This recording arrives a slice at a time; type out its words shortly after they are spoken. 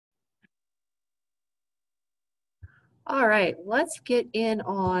All right, let's get in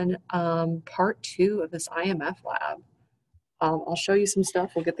on part 2 of this IMF lab. I'll show you some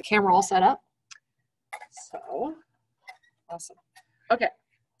stuff. We'll get the camera all set up. So, awesome. Okay,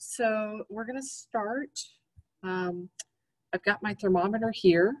 so we're gonna start. I've got my thermometer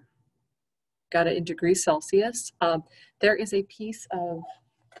here, got it in degrees Celsius. There is a piece of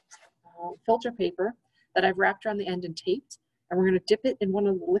filter paper that I've wrapped around the end and taped, and we're gonna dip it in one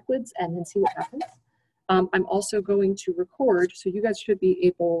of the liquids and then see what happens. I'm also going to record, so you guys should be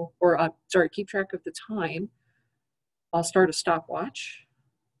able, or sorry, keep track of the time. I'll start a stopwatch.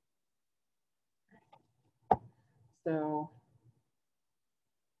 So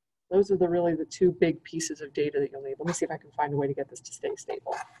those are really the two big pieces of data that you'll need. Let me see if I can find a way to get this to stay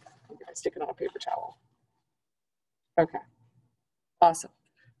stable. I'm gonna stick it on a paper towel. Okay, awesome.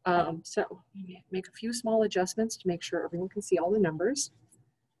 So make a few small adjustments to make sure everyone can see all the numbers.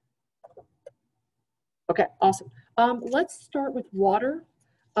 Okay, awesome. Let's start with water.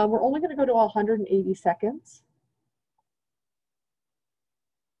 We're only gonna go to 180 seconds.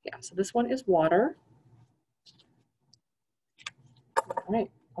 Yeah, so this one is water. All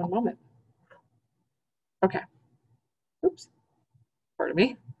right, one moment. Okay. Oops, pardon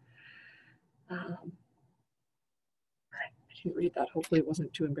me. All right, I didn't read that. Hopefully it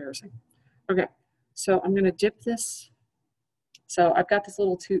wasn't too embarrassing. Okay, so I'm gonna dip this. So I've got this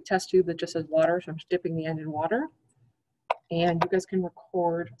little test tube that just says water, so I'm just dipping the end in water. And you guys can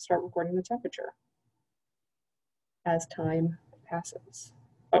start recording the temperature as time passes.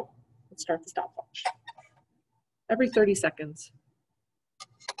 Oh, let's start the stopwatch. Every 30 seconds.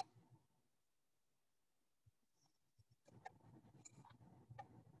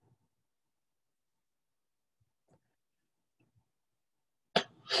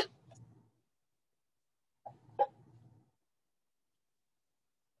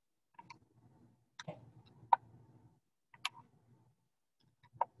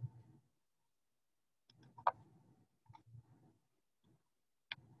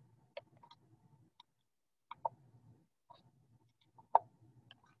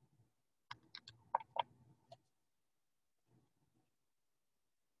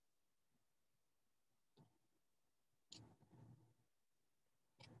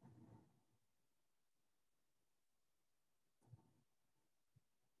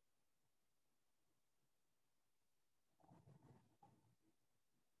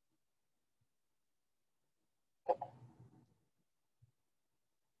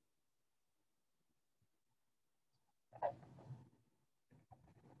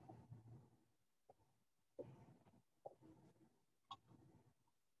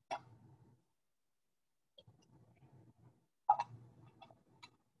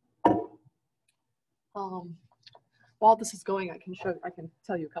 While this is going, I can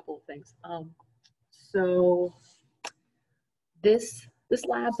tell you a couple of things. So this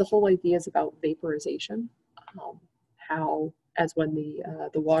lab, the whole idea is about vaporization. How, as when the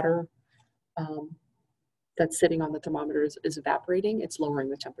water that's sitting on the thermometer is evaporating, it's lowering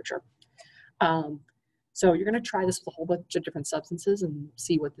the temperature. So you're going to try this with a whole bunch of different substances and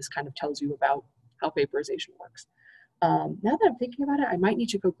see what this kind of tells you about how vaporization works. Now that I'm thinking about it, I might need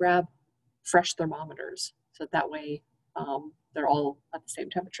to go grab fresh thermometers so that way they're all at the same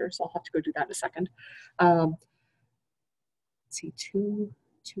temperature. So I'll have to go do that in a second. Let's see, 2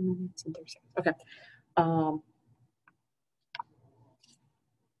 minutes and 30 seconds. Okay. All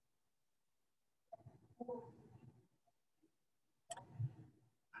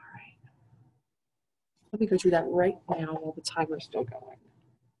right. Let me go do that right now while the timer's still going.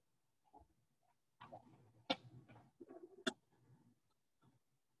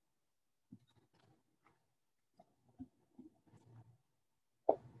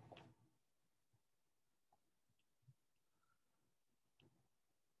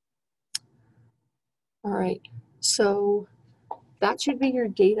 All right, so that should be your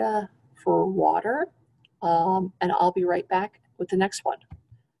data for water, and I'll be right back with the next one.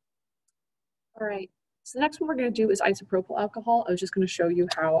 All right, so the next one we're going to do is isopropyl alcohol. I was just going to show you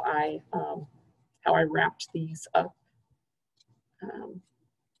how I wrapped these up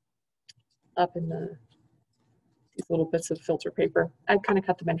in these little bits of filter paper. I kind of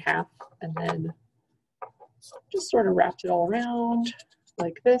cut them in half and then just sort of wrapped it all around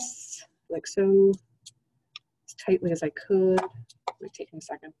like this, like so, as tightly as I could. It might take me a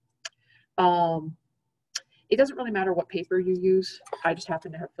second. It doesn't really matter what paper you use. I just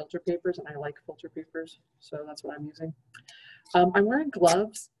happen to have filter papers and I like filter papers, so that's what I'm using. I'm wearing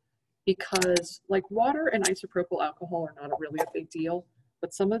gloves because like water and isopropyl alcohol are not really a big deal,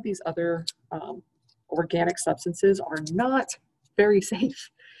 but some of these other organic substances are not very safe.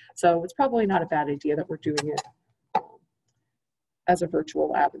 So it's probably not a bad idea that we're doing it as a virtual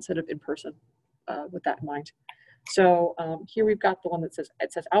lab instead of in person with that in mind. So here we've got the one that says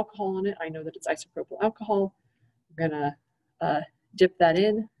alcohol on it. I know that it's isopropyl alcohol. I'm gonna dip that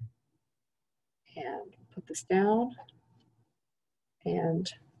in and put this down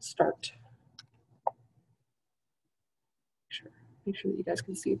and start. Make sure that you guys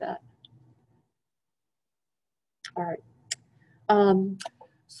can see that. All right.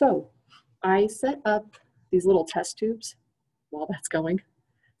 So I set up these little test tubes while that's going.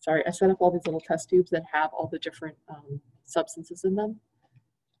 Sorry, I set up all these little test tubes that have all the different substances in them.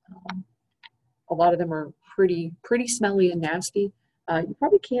 A lot of them are pretty smelly and nasty. You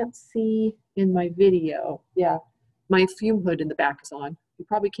probably can't see in my video. Yeah, my fume hood in the back is on. You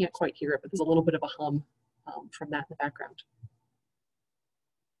probably can't quite hear it, but there's a little bit of a hum from that in the background.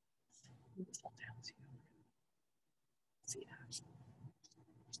 See that.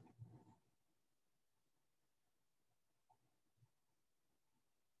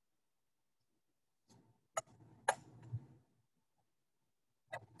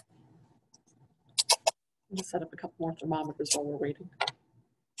 I'll just set up a couple more thermometers while we're waiting.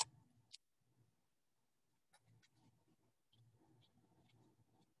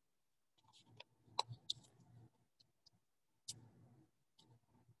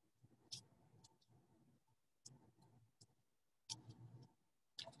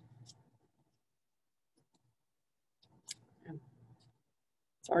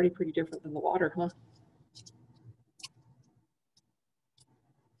 It's already pretty different than the water, huh?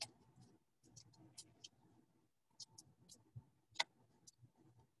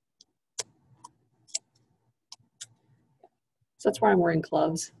 So that's why I'm wearing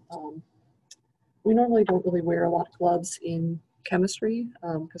gloves. We normally don't really wear a lot of gloves in chemistry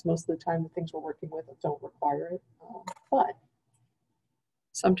because most of the time the things we're working with don't require it. But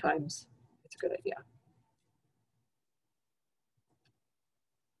sometimes it's a good idea.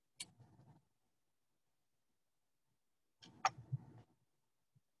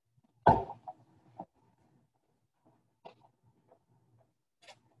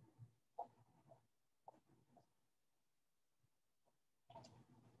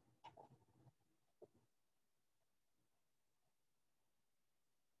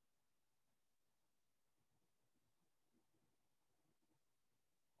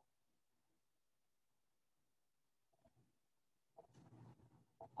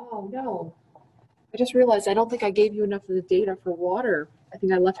 Oh no, I just realized I don't think I gave you enough of the data for water. I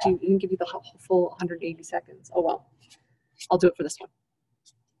think I left you, didn't give you the full 180 seconds. Oh well, I'll do it for this one.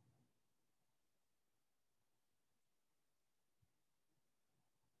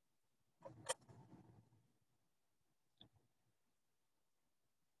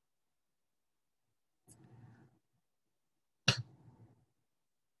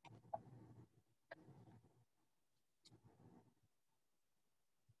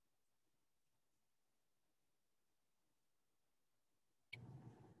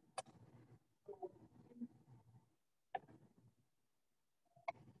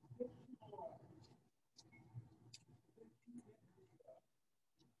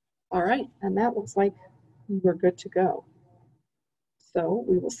 All right, and that looks like we're good to go. So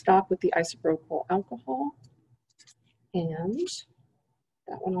we will stop with the isopropyl alcohol and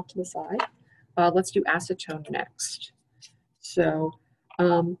that one off to the side. Let's do acetone next. So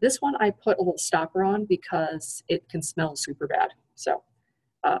this one I put a little stopper on because it can smell super bad. So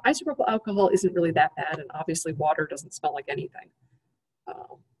isopropyl alcohol isn't really that bad, and obviously water doesn't smell like anything.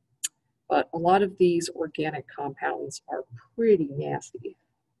 But a lot of these organic compounds are pretty nasty.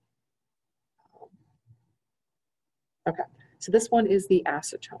 Okay, so this one is the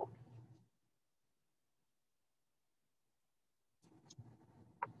acetone.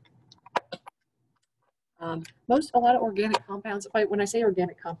 A lot of organic compounds, when I say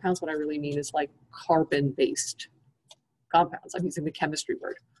organic compounds, what I really mean is like carbon-based compounds. I'm using the chemistry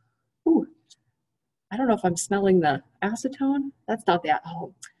word. Ooh, I don't know if I'm smelling the acetone. That's not the,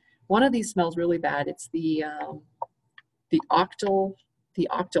 oh, one of these smells really bad. It's the octyl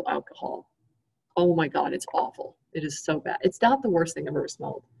alcohol. Oh my God, it's awful. It is so bad. It's not the worst thing I've ever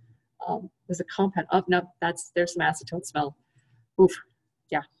smelled. There's a compound. Oh no, there's some acetone smell. Oof,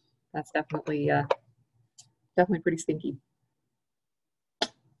 yeah, that's definitely pretty stinky.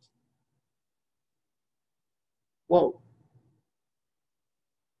 Whoa.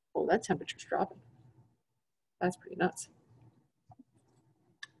 Oh, that temperature's dropping. That's pretty nuts.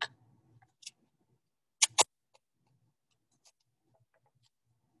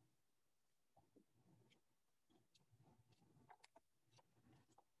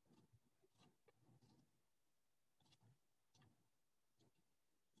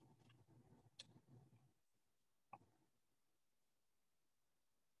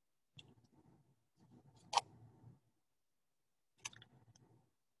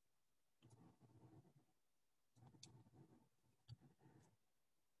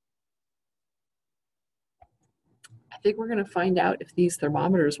 think we're going to find out if these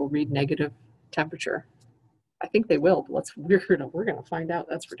thermometers will read negative temperature. I think they will, but we're gonna find out.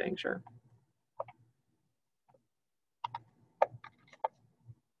 That's for dang sure.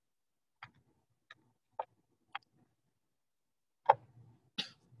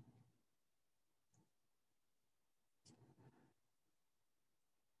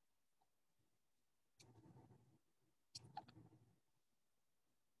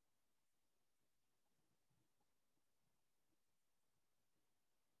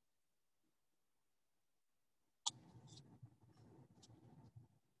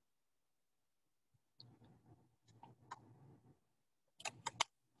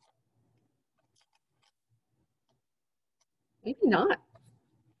 Maybe not.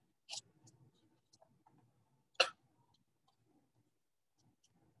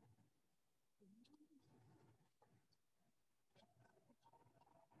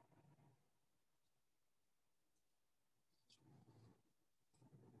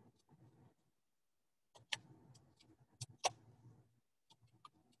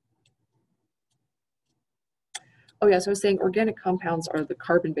 Oh yeah, so I was saying organic compounds are the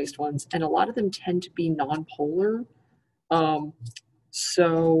carbon-based ones, and a lot of them tend to be non-polar.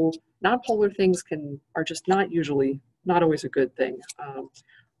 So non-polar things are just not always a good thing.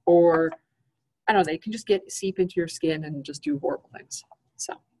 Or I don't know, they can just seep into your skin and just do horrible things.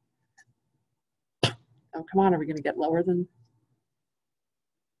 So, oh come on, are we going to get lower than?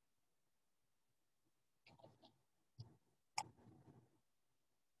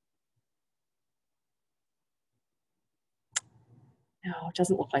 No, it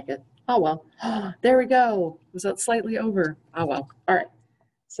doesn't look like it. Oh well. There we go. Was that slightly over? Oh well. All right.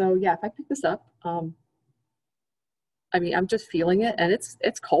 So yeah, if I pick this up, I mean, I'm just feeling it, and it's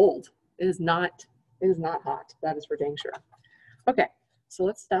cold. It is not hot. That is for dang sure. Okay, so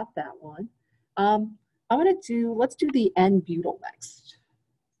let's stop that one. Let's do the N-butyl next.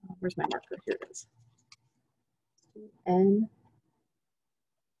 Where's my marker? Here it is. N-butyl.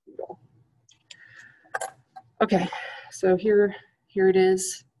 Okay, so here it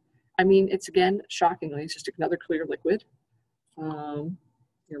is. I mean, it's again, shockingly, it's just another clear liquid.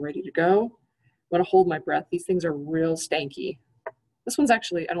 You're ready to go. I'm gonna hold my breath. These things are real stanky. This one's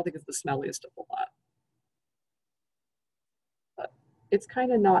actually, I don't think it's the smelliest of the lot. But it's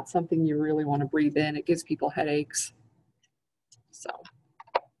kind of not something you really want to breathe in. It gives people headaches. So,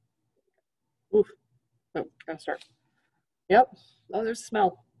 oof. Oh, gotta start. Yep. Oh, there's a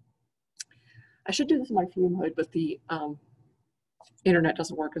smell. I should do this in my fume hood, but the internet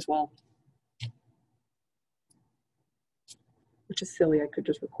doesn't work as well. Which is silly. I could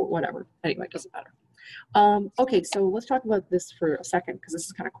just record, whatever. Anyway, it doesn't matter. Okay, so let's talk about this for a second because this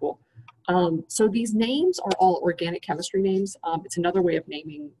is kind of cool. So these names are all organic chemistry names. It's another way of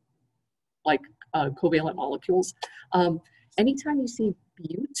naming like covalent molecules. Anytime you see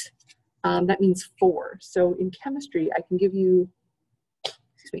bute, that means 4. So in chemistry, I can give you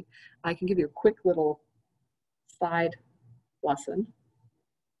a quick little side lesson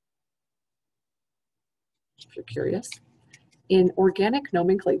if you're curious. In organic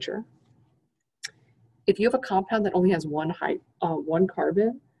nomenclature, if you have a compound that only has one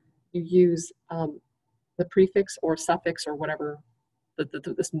carbon, you use the prefix or suffix or whatever,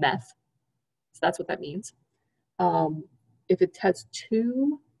 this meth. So that's what that means. If it has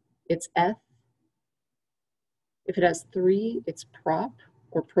 2, it's eth. If it has 3, it's prop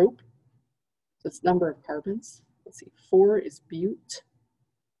or prop. So it's number of carbons. Let's see, 4 is bute.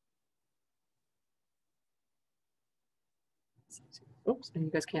 Oops, and you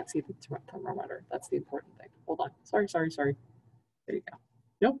guys can't see the thermometer. That's the important thing. Hold on. Sorry. There you go.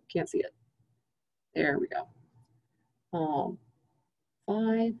 Nope, can't see it. There we go.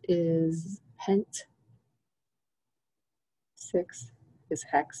 5 is pent. 6 is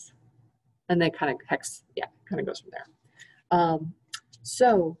hex. And then kind of goes from there.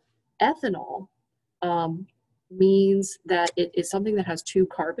 So ethanol means that it is something that has 2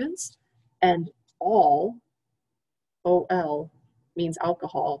 carbons, and ol means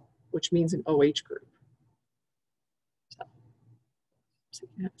alcohol, which means an OH group.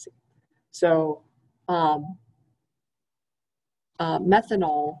 So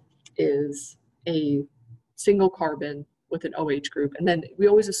methanol is a single carbon with an OH group, and then we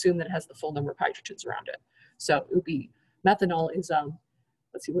always assume that it has the full number of hydrogens around it. So it would be methanol is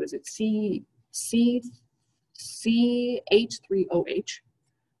let's see, what is it? CH3OH.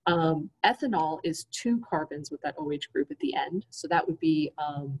 Ethanol is 2 carbons with that OH group at the end. So that would be,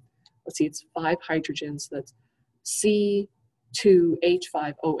 let's see, it's 5 hydrogens. So that's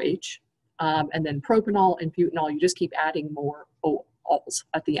C2H5OH. And then propanol and butanol, you just keep adding more ols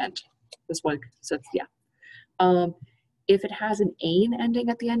at the end. This one, so yeah. If it has an ane ending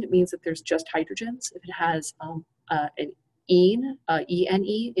at the end, it means that there's just hydrogens. If it has an ene,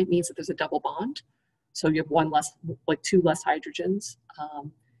 E-N-E, it means that there's a double bond. So you have one less, like two less hydrogens.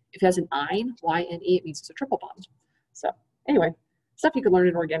 If it has an yne, Y-N-E, it means it's a triple bond. So anyway, stuff you can learn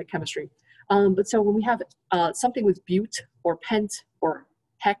in organic chemistry. But so when we have something with but or pent or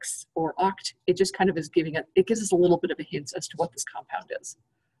hex or oct, it just kind of is giving it, it gives us a little bit of a hint as to what this compound is.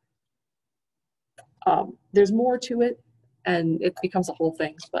 There's more to it and it becomes a whole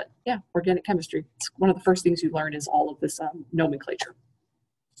thing, but yeah, organic chemistry. It's one of the first things you learn is all of this nomenclature.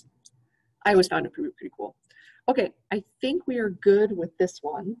 I always found it pretty cool. Okay, I think we are good with this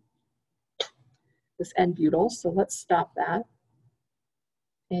one, this N-butyl, so let's stop that.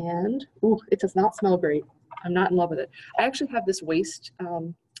 And, ooh, it does not smell great. I'm not in love with it. I actually have this waste,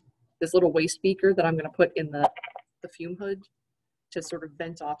 this little waste beaker that I'm gonna put in the fume hood to sort of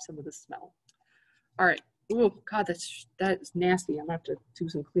vent off some of the smell. All right, ooh, God, that is nasty. I'm gonna have to do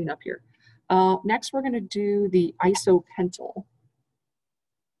some cleanup here. Next, we're gonna do the isopentyl.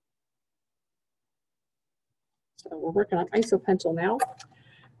 So we're working on isopentyl now.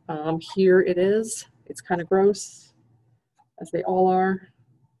 Here it is. It's kind of gross, as they all are.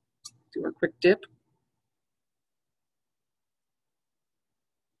 Do our quick dip.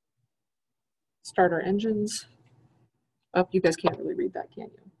 Start our engines. Oh, you guys can't really read that, can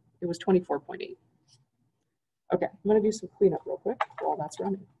you? It was 24.8. Okay, I'm gonna do some cleanup real quick while that's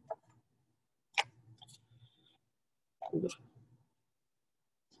running. Ooh.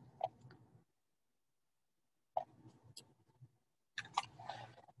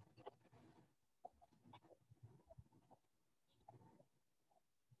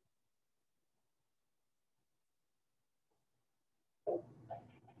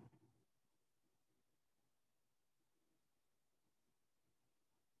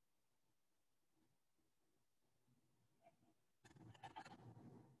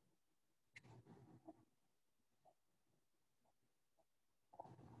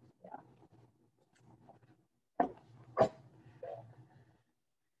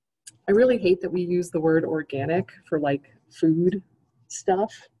 I really hate that we use the word organic for like food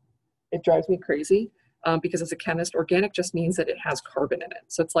stuff. It drives me crazy because as a chemist, organic just means that it has carbon in it.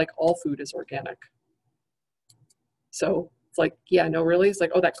 So it's like all food is organic. So it's like, yeah, no, really? It's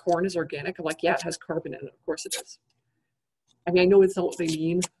like, oh, that corn is organic. I'm like, yeah, it has carbon in it. Of course it is. I mean, I know it's not what they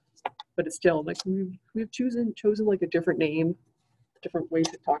mean, but it's still like we've chosen like a different name, a different way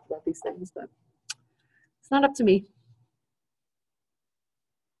to talk about these things, but it's not up to me.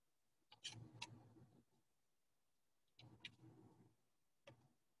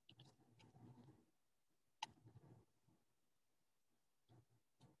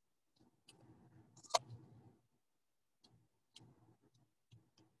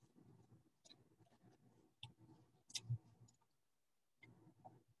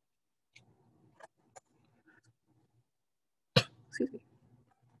 Excuse me.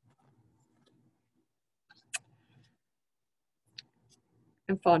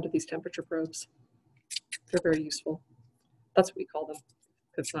 I'm fond of these temperature probes. They're very useful. That's what we call them.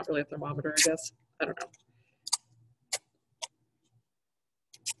 It's not really a thermometer, I guess. I don't know.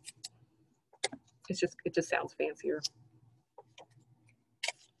 It just sounds fancier.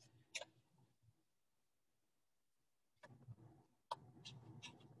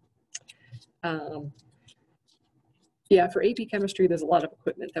 Yeah, for AP chemistry, there's a lot of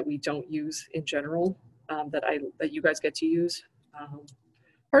equipment that we don't use in general that you guys get to use.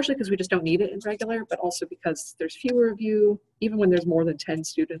 Partially because we just don't need it in regular, but also because there's fewer of you. Even when there's more than 10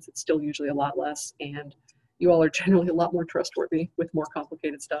 students, it's still usually a lot less, and you all are generally a lot more trustworthy with more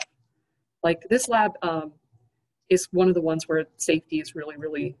complicated stuff. Like this lab is one of the ones where safety is really,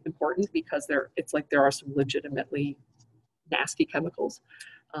 really important because it's like there are some legitimately nasty chemicals.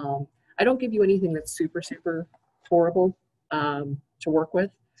 I don't give you anything that's super, super horrible to work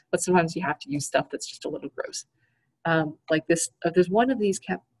with, but sometimes you have to use stuff that's just a little gross. Like this, there's one of these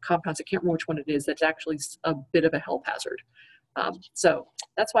compounds, I can't remember which one it is, that's actually a bit of a health hazard. So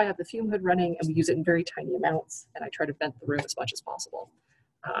that's why I have the fume hood running and we use it in very tiny amounts and I try to vent the room as much as possible.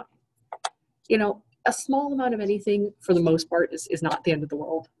 You know, a small amount of anything for the most part is not the end of the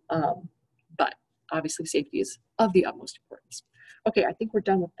world, but obviously safety is of the utmost importance. Okay, I think we're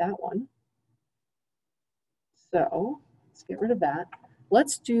done with that one. So let's get rid of that.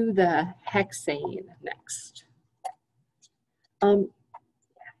 Let's do the hexane next. Hexane.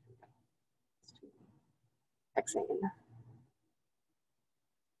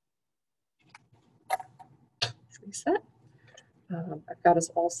 Reset. I've got us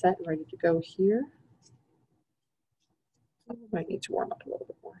all set and ready to go here. We might need to warm up a little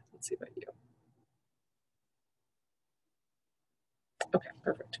bit more. Let's see about you. Okay,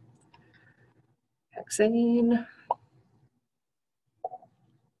 perfect. Hexane.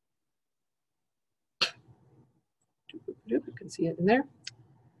 You can see it in there.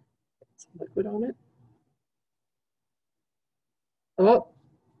 Some liquid on it. Oh,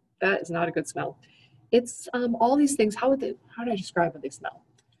 that is not a good smell. It's all these things. How do I describe what they smell?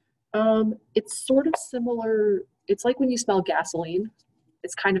 It's sort of similar. It's like when you smell gasoline.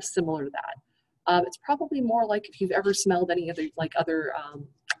 It's kind of similar to that. It's probably more like if you've ever smelled any other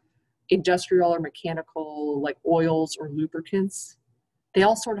industrial or mechanical like oils or lubricants. They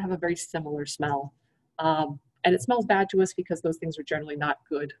all sort of have a very similar smell. And it smells bad to us because those things are generally not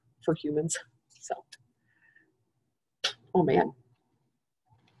good for humans. So, oh man,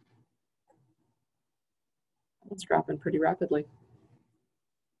 it's dropping pretty rapidly.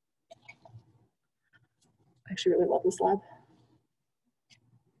 I actually really love this lab.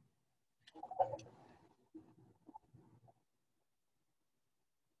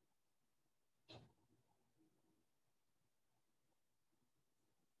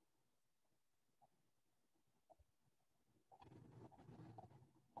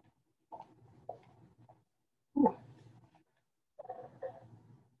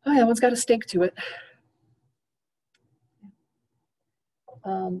 Oh, yeah, that one's got a stink to it.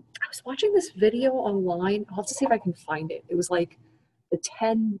 I was watching this video online. I'll have to see if I can find it. It was like the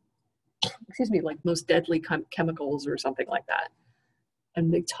 10, like most deadly chemicals or something like that.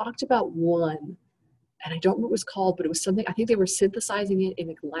 And they talked about one, and I don't know what it was called, but it was something, I think they were synthesizing it in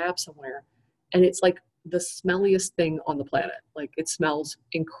a lab somewhere. And it's like the smelliest thing on the planet. Like it smells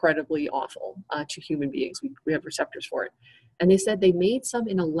incredibly awful to human beings. We have receptors for it. And they said they made some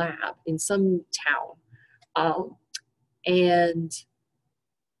in a lab in some town. And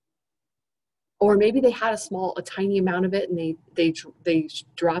or maybe they had a tiny amount of it, and they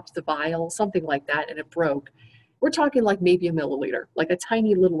dropped the vial, something like that, and it broke. We're talking like maybe a milliliter, like a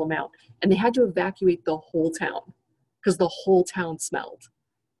tiny little amount, and they had to evacuate the whole town because the whole town smelled.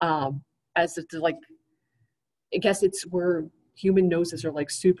 As it's like, I guess it's where human noses are like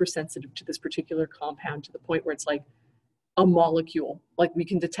super sensitive to this particular compound to the point where it's like a molecule, like we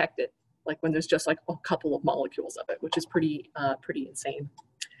can detect it, like when there's just like a couple of molecules of it, which is pretty insane.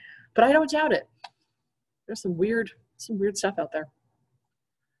 But I don't doubt it. There's some weird stuff out there.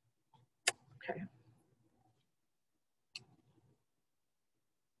 Okay.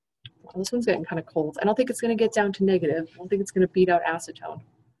 Well, this one's getting kind of cold. I don't think it's going to get down to negative. I don't think it's going to beat out acetone.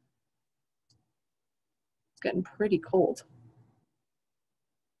 It's getting pretty cold.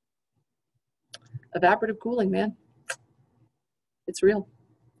 Evaporative cooling, man. It's real.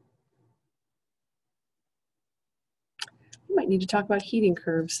 We might need to talk about heating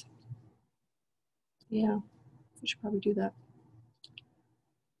curves. Yeah, we should probably do that.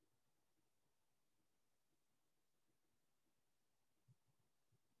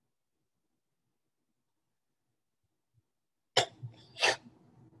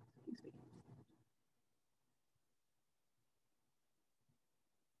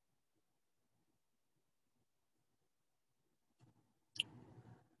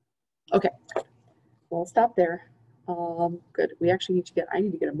 Okay, well, I'll stop there. Good. I need to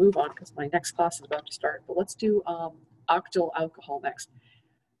get a move on because my next class is about to start. But let's do octyl alcohol next.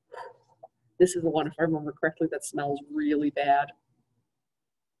 This is the one, if I remember correctly, that smells really bad.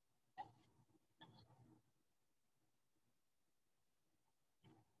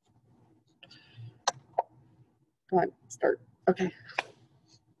 Come on, start. Okay.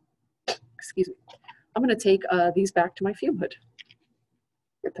 Excuse me. I'm going to take these back to my fume hood.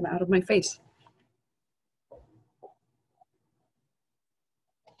 Get them out of my face.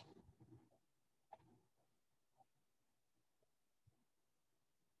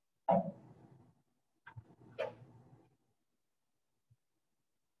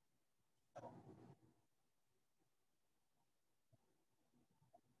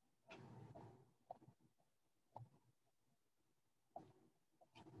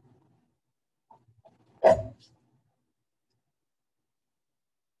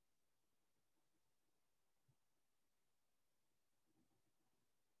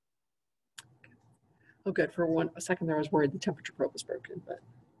 Oh, good. For a second there, I was worried the temperature probe was broken, but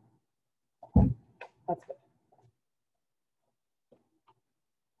that's good.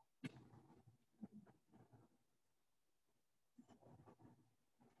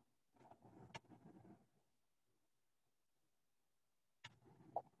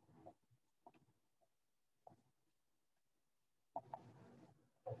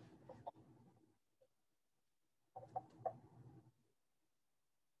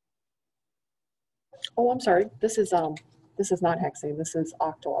 Oh, I'm sorry. This is not hexane. This is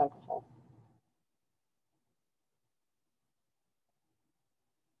octyl alcohol.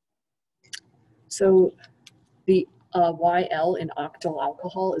 So the YL in octyl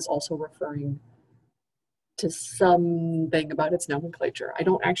alcohol is also referring to something about its nomenclature. I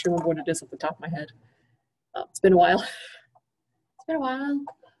don't actually remember what it is at the top of my head. It's been a while. It's been a while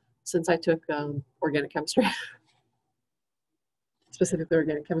since I took organic chemistry. Specifically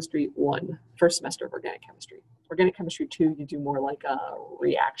Organic Chemistry 1, first semester of Organic Chemistry. Organic Chemistry 2, you do more like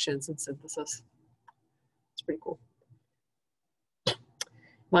reactions and synthesis. It's pretty cool.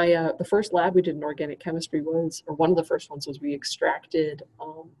 The first lab we did in Organic Chemistry was, or one of the first ones was, we extracted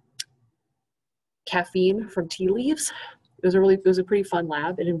caffeine from tea leaves. It was a pretty fun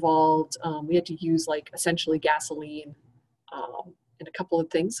lab. It involved, we had to use like essentially gasoline and a couple of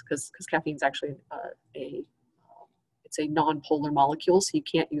things because caffeine's actually it's a non-polar molecule, so you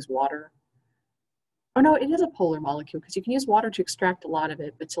can't use water. Oh no, it is a polar molecule because you can use water to extract a lot of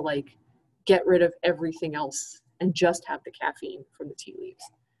it, but to like get rid of everything else and just have the caffeine from the tea leaves.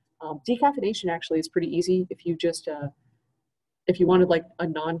 Decaffeination actually is pretty easy if you just, if you wanted like a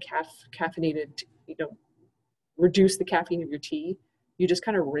non-caffeinated, reduce the caffeine of your tea, you just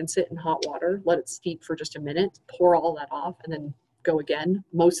kind of rinse it in hot water, let it steep for just a minute, pour all that off, and then go again.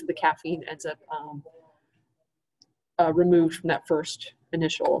 Most of the caffeine ends up removed from that first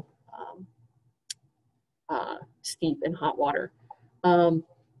initial steep in hot water.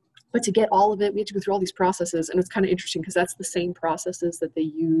 But to get all of it, we had to go through all these processes, and it's kind of interesting because that's the same processes that they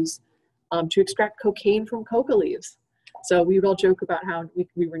use to extract cocaine from coca leaves. So we would all joke about how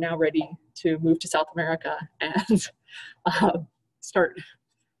we were now ready to move to South America and start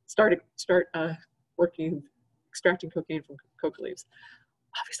working, extracting cocaine from coca leaves.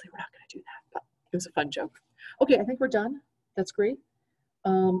 Obviously, we're not going to do that, but it was a fun joke. Okay, I think we're done. That's great.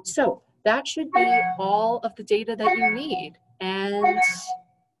 So that should be all of the data that you need, and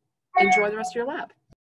enjoy the rest of your lab.